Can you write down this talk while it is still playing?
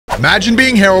Imagine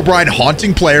being Herobrine,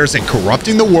 haunting players and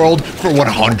corrupting the world for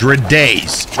 100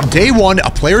 days. On day 1,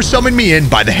 a player summoned me in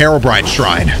by the Herobrine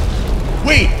shrine.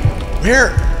 Wait,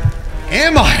 where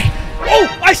am I?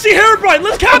 Oh, I see Herobrine.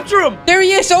 Let's capture him. There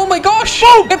he is. Oh my gosh.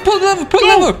 Boom. Hey, pull the lever. Pull the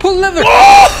lever. Pull the lever.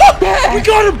 Oh, Yeah. we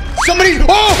got him. Somebody,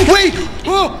 wait,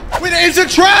 it's a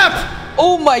trap.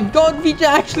 Oh my god, we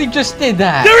actually just did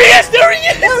that. There he is. There he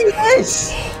is. There he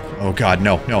is. Oh God,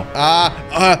 no.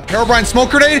 Herobrine smoke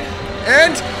grenade,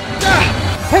 and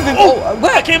Kevin,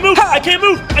 what? I can't move. I can't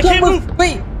move. I can't move.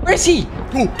 Wait, where is he?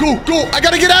 go! I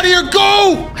gotta get out of here,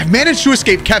 go! I've managed to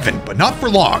escape Kevin, but not for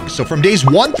long. So from days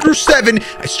 1 through 7,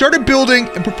 I started building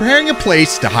and preparing a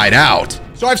place to hide out.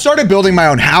 So I've started building my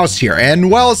own house here,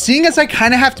 and well, seeing as I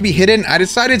kind of have to be hidden, I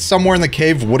decided somewhere in the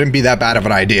cave wouldn't be that bad of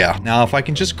an idea. Now, if I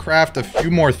can just craft a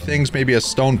few more things, maybe a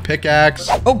stone pickaxe.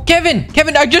 Oh, Kevin,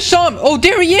 I just saw him. Oh,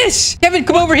 there he is. Kevin,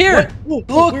 come over here. What?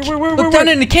 Look, look down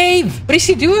in the cave. What is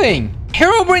he doing?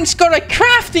 Herobrine's got a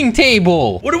crafting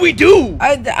table. What do we do?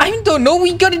 I don't know.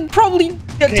 We gotta probably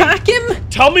attack him.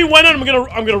 Tell me when, and I'm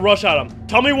gonna rush at him.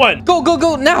 Tell me when. Go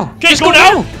now. Okay, Just go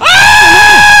now.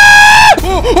 Ah!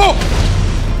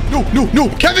 No,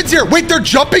 Kevin's here. Wait, they're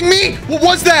jumping me? What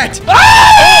was that?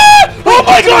 Ah! Oh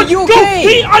my God! you Go!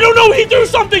 okay? I don't know. He threw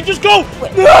something. Just go.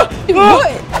 What?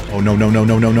 Oh,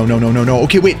 no.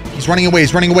 Okay, wait. He's running away.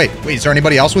 Wait, is there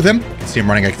anybody else with him? I can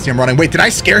see him running. Wait, did I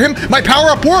scare him? My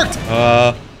power-up worked.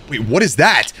 Wait, what is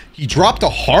that? He dropped a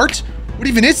heart? What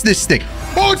even is this thing?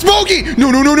 Oh, it's Smokey!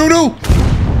 No.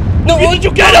 No, did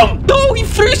you get him? No, he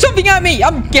threw something at me.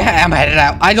 I'm headed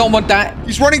out. I don't want that.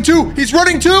 He's running too.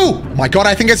 Oh my God,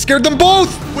 I think I scared them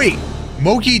both. Wait,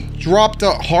 Mogi dropped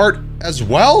a heart as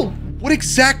well? What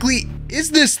exactly is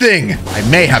this thing? I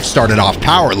may have started off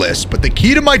powerless, but the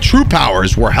key to my true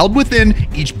powers were held within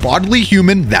each bodily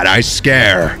human that I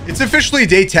scare. It's officially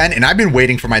day 10, and I've been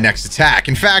waiting for my next attack.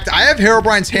 In fact, I have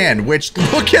Herobrine's hand, which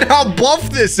look at how buff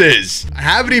this is. I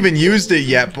haven't even used it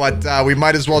yet, but we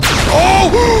might as well just...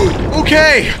 Oh!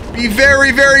 Okay, be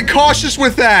very, very cautious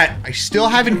with that. I still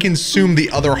haven't consumed the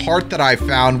other heart that I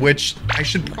found, which I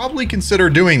should probably consider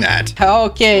doing that.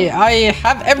 Okay, I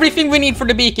have everything we need for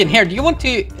the beacon. Here, do you want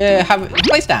to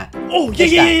place that? Oh,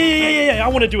 yeah. I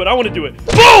want to do it.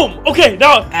 Boom! Okay,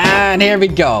 now. And here we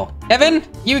go. Kevin,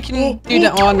 you can do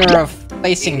the honor of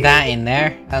placing that in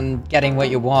there and getting what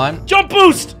you want. Jump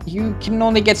boost! You can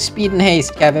only get speed and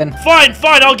haste, Kevin. Fine,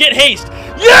 I'll get haste.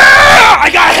 Yeah! I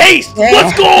got haste!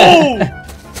 Let's go!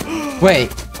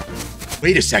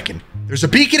 Wait a second. There's a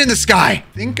beacon in the sky.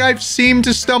 Think I've seemed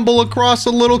to stumble across a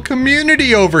little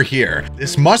community over here.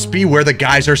 This must be where the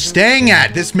guys are staying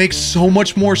at. This makes so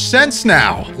much more sense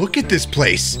now. Look at this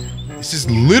place. This is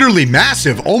literally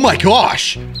massive. Oh my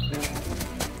gosh.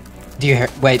 Do you hear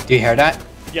that?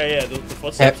 Yeah, the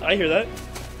footsteps. I hear that.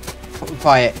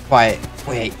 Quiet.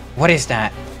 Wait, what is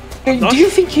that? Do you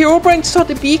think Herobrine saw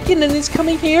the beacon and is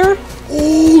coming here?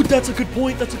 Oh, that's a good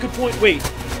point. Wait.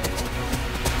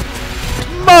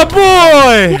 My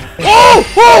boy! Oh!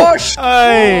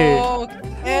 Hey!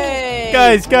 Okay.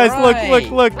 Guys, right.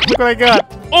 look what I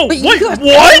got. Oh, Wait, wait, you got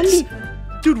what?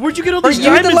 Dude, where'd you get all these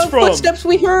diamonds from? Footsteps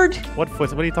we heard? What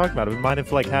are you talking about? We've been mining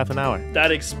for like half an hour.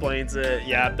 That explains it.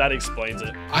 Yeah, that explains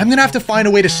it. I'm gonna have to find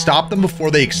a way to stop them before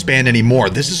they expand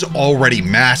anymore. This is already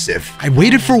massive. I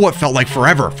waited for what felt like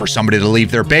forever for somebody to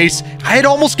leave their base. I had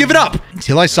almost given up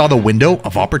until I saw the window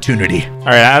of opportunity. All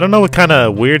right, I don't know what kind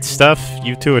of weird stuff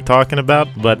you two are talking about,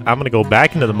 but I'm gonna go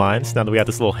back into the mines now that we got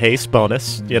this little haste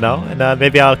bonus, you know, and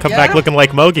maybe I'll come back looking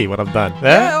like Mogi when I'm done.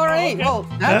 Yeah, all right. Well,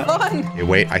 have fun. Hey,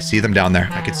 wait, I see them down there.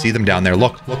 I can see them down there.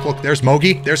 Look. There's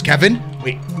Mogi. There's Kevin.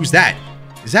 Wait, who's that?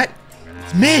 Is that?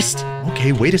 It's Mist.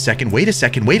 Okay, wait a second.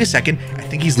 I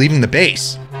think he's leaving the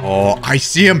base. Oh, I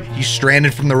see him. He's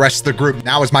stranded from the rest of the group.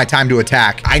 Now is my time to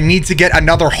attack. I need to get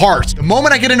another heart. The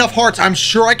moment I get enough hearts, I'm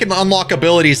sure I can unlock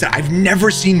abilities that I've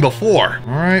never seen before.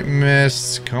 All right,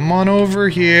 Mist, come on over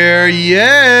here.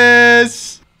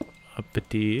 Yes.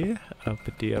 Uppity.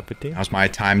 Now's my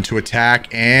time to attack,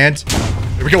 and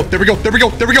there we go.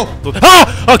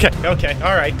 Ah! Okay.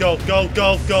 All right, go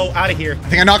out of here. I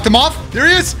think I knocked him off. There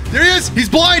he is. He's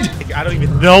blind. I don't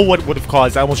even know what would have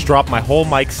caused. I almost dropped my whole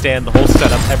mic stand, the whole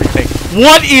setup, everything.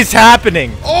 What is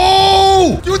happening?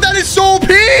 Oh, dude, that is so OP.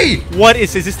 What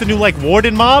is this the new like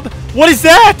warden mob? What is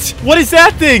that? What is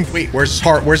that thing? Wait, where's his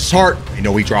heart? I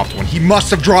know he dropped one. He must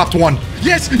have dropped one.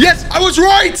 Yes, I was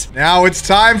right. Now it's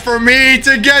time for me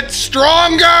to get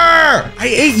stronger. I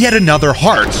ate yet another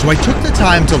heart, so I took the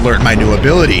time to learn my new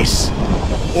abilities.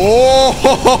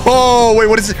 Oh, wait,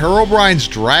 what is it? Herobrine's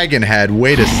dragon head.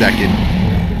 Wait a second.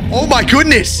 Oh my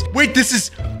goodness. Wait, this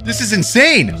is This is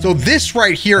insane. So this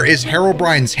right here is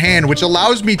Herobrine's hand, which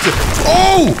allows me to,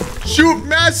 shoot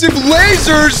massive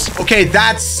lasers. Okay,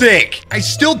 that's sick. I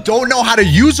still don't know how to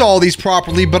use all these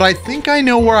properly, but I think I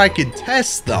know where I could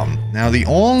test them. Now, the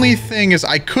only thing is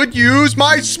I could use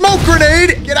my smoke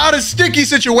grenade, get out of sticky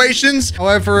situations.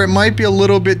 However, it might be a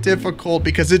little bit difficult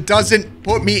because it doesn't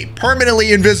put me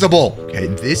permanently invisible. Okay,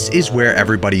 this is where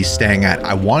everybody's staying at.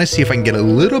 I want to see if I can get a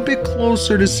little bit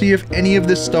closer to see if any of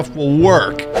this stuff will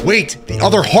work. Wait, the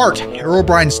other heart,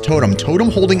 Herobrine's totem.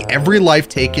 Totem holding every life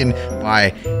taken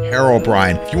by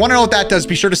Herobrine. If you want to know what that does,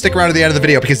 be sure to stick around to the end of the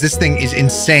video because this thing is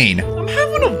insane. I'm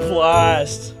having a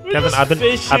blast. Kevin, I've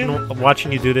been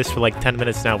watching you do this for like 10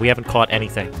 minutes now. We haven't caught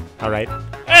anything. All right.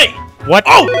 Hey. What?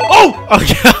 Oh!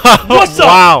 Okay. What's up?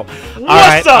 Wow.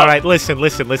 What's up? All right. Listen.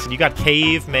 You got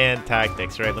caveman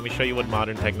tactics, right? Let me show you what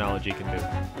modern technology can do.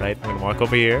 Right? I'm gonna walk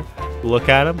over here. Look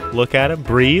at him.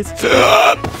 Breathe.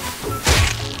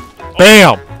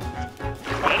 Bam.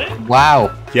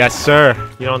 Wow. Yes, sir.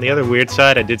 You know, on the other weird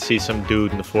side, I did see some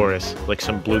dude in the forest, like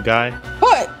some blue guy.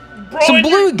 What? Bro, Some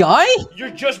blue guy?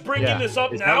 You're just bringing this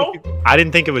up Is that now? what I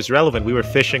didn't think it was relevant. We were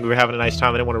fishing. We were having a nice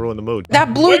time. I didn't want to ruin the mood.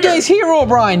 That blue Where? guy's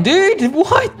Herobrine, dude.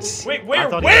 What? Wait, I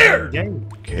thought he was where? in the game.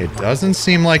 Okay, it doesn't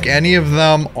seem like any of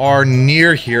them are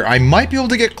near here. I might be able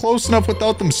to get close enough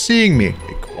without them seeing me.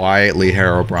 Okay, quietly,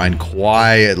 Herobrine,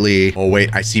 quietly. Oh,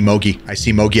 wait, I see Mogi. I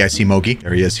see Mogi.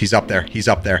 There he is. He's up there.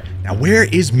 Now, where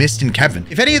is Mist and Kevin?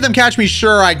 If any of them catch me,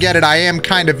 sure, I get it. I am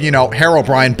kind of, you know,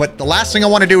 Herobrine, but the last thing I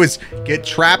want to do is get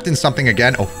trapped in something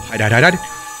again. Oh, hide.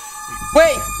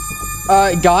 Wait.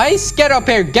 Guys, get up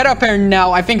here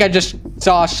now. I think I just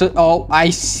saw, oh, I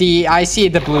see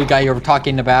the blue guy you were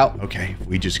talking about. Okay, if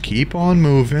we just keep on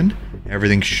moving,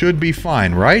 everything should be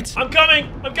fine, right? I'm coming.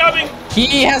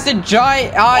 He has a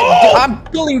giant, I'm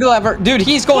pulling the lever. Dude,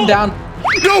 he's going down.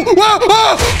 No!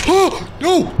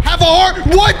 No! Have a heart!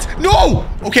 What? No!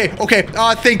 Okay.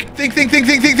 Think.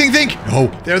 No,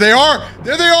 there they are!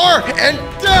 And,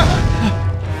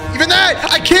 even that!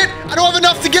 I don't have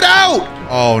enough to get out!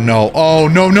 Oh, no.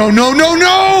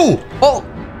 Well,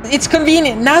 it's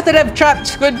convenient. Now that I've trapped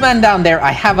Squidman down there,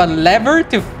 I have a lever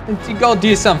to go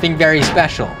do something very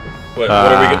special. What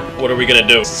are we gonna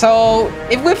do? So,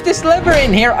 if with this lever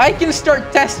in here, I can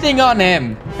start testing on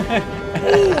him.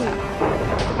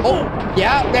 Oh,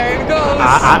 yeah, there it goes.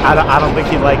 I don't think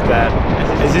he'd like that.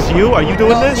 Is this you? Are you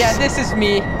doing this? Yeah, this is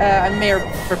me. I may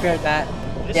have prepared that.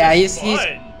 This He's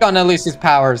gonna lose his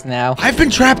powers now. I've been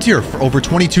trapped here for over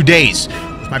 22 days.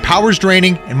 With my powers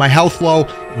draining and my health low,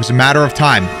 it was a matter of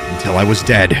time until I was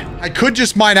dead. I could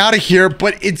just mine out of here,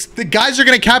 but the guys are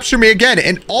gonna capture me again,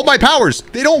 and all my powers,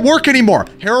 they don't work anymore.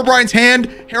 Herobrine's hand,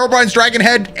 Herobrine's dragon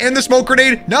head, and the smoke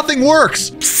grenade, nothing works.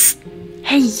 Psst.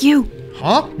 Hey, you.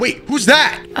 Huh? Wait, who's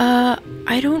that?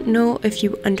 I don't know if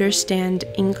you understand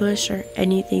English or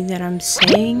anything that I'm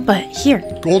saying, but here.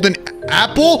 Golden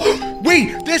apple?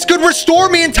 Wait, this could restore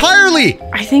me entirely!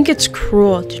 I think it's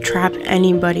cruel to trap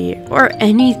anybody or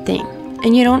anything.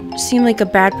 And you don't seem like a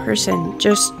bad person,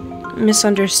 just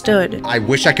misunderstood. I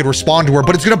wish I could respond to her,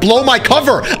 but it's gonna blow my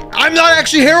cover! I'm not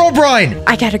actually Herobrine!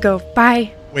 I gotta go.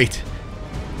 Bye. Wait.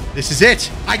 This is it.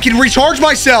 I can recharge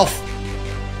myself!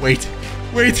 Wait.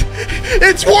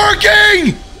 It's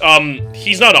working!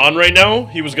 He's not on right now.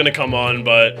 He was gonna come on,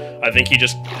 but I think he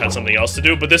just had something else to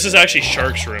do. But this is actually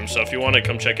Shark's room, so if you want to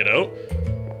come check it out.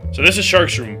 So this is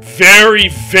Shark's room. Very,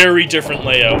 very different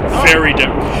layout. Very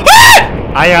different.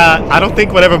 I don't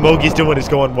think whatever Mogi's doing is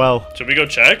going well. Should we go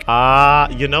check?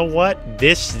 You know what?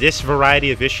 This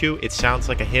variety of issue, it sounds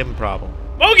like a him problem.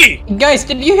 Mogi! Guys,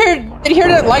 did you hear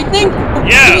that lightning?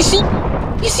 Yeah. You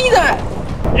see that?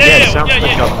 It sounds like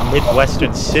a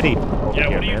Midwestern city. Yeah,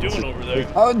 what are you doing over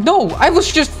there? No, I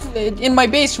was just in my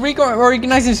base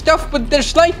reorganizing stuff, but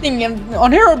there's lightning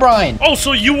on Herobrine. Oh,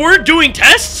 so you were doing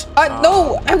tests?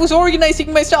 No, I was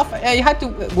organizing my stuff. I had to,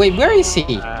 wait, where is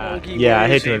he? Yeah, I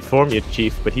hate to inform you,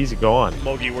 Chief, but he's gone.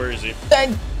 Mogi, where is he?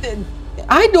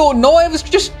 I don't know, I was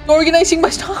just organizing my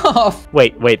stuff.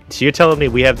 Wait, so you're telling me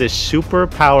we have this super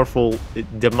powerful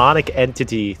demonic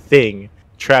entity thing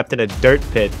trapped in a dirt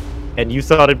pit, and you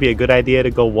thought it'd be a good idea to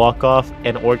go walk off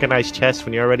and organize chests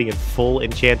when you're already in full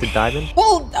enchanted diamond?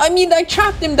 Well, I mean, I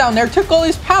trapped him down there, took all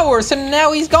his powers, and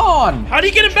now he's gone. How do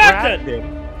you get him back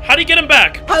then? How do you get him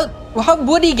back? How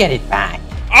would he get it back?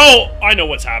 Oh, I know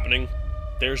what's happening.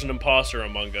 There's an imposter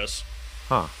among us.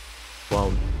 Huh.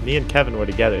 Well, me and Kevin were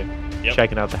together,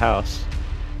 checking out the house.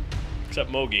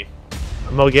 Except Mogi.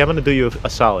 Mogi, I'm gonna do you a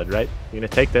solid, right? You're gonna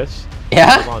take this.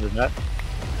 Yeah? Hold on to that.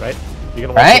 Right? You're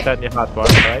gonna want to put that in your hotbar,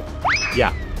 right?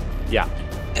 Yeah.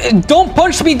 Don't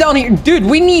punch me down here. Dude,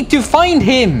 we need to find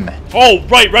him. Oh,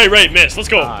 right, miss. Let's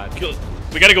go.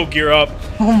 We gotta go gear up.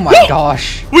 Oh my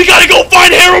gosh. We gotta go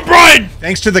find Herobrine!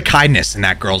 Thanks to the kindness in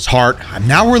that girl's heart, I'm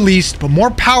now released, but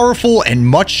more powerful and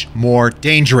much more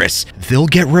dangerous. They'll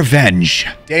get revenge.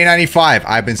 Day 95,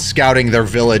 I've been scouting their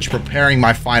village, preparing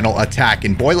my final attack.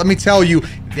 And boy, let me tell you,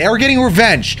 they're getting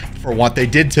revenge for what they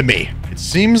did to me. It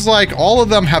seems like all of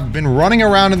them have been running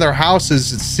around in their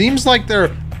houses. It seems like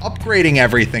they're upgrading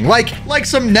everything. Like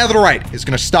some netherite is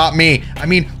gonna stop me. I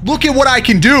mean, look at what I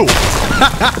can do.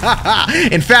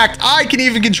 In fact, I can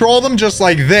even control them just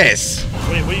like this.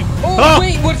 Wait, wait. Oh,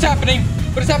 wait, what's happening?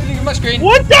 What is happening to my screen?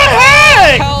 What the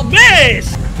heck? Help.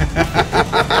 Miss!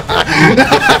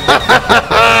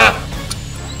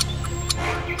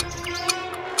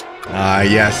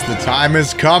 Yes, the time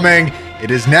is coming. It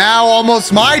is now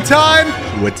almost my time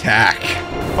to attack.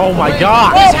 Oh my Wait,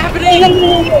 god! What's happening?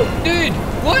 Dude,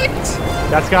 what?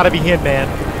 That's gotta be him, man.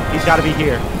 He's gotta be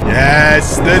here.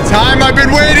 Yes, the time I've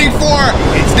been waiting for.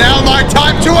 It's now my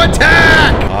time to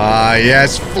attack.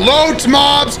 Yes, float,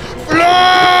 mobs,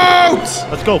 float!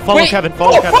 Let's go. Follow Wait. Kevin.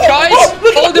 Follow Kevin. Guys,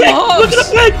 follow them hubs.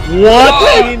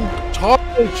 What in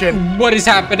tarnation? What is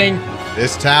happening?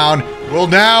 This town will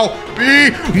now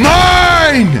be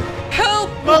mine! Help!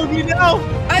 Mogi, no!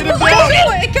 I'm behind you!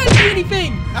 I can't do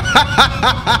anything!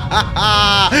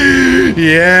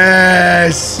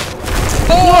 Yes!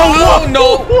 Oh,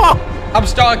 no! Whoa. I'm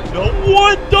stuck. No,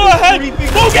 what the heck?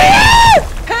 Help!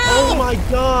 Oh my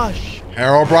gosh!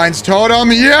 Herobrine's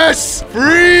totem, yes!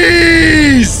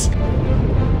 Freeze!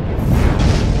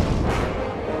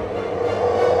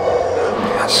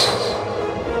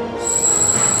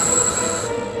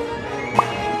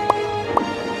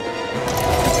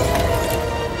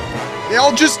 They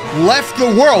all just left the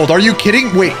world. Are you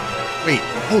kidding? Wait.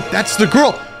 Oh, that's the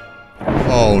girl.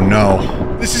 Oh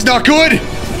no. This is not good.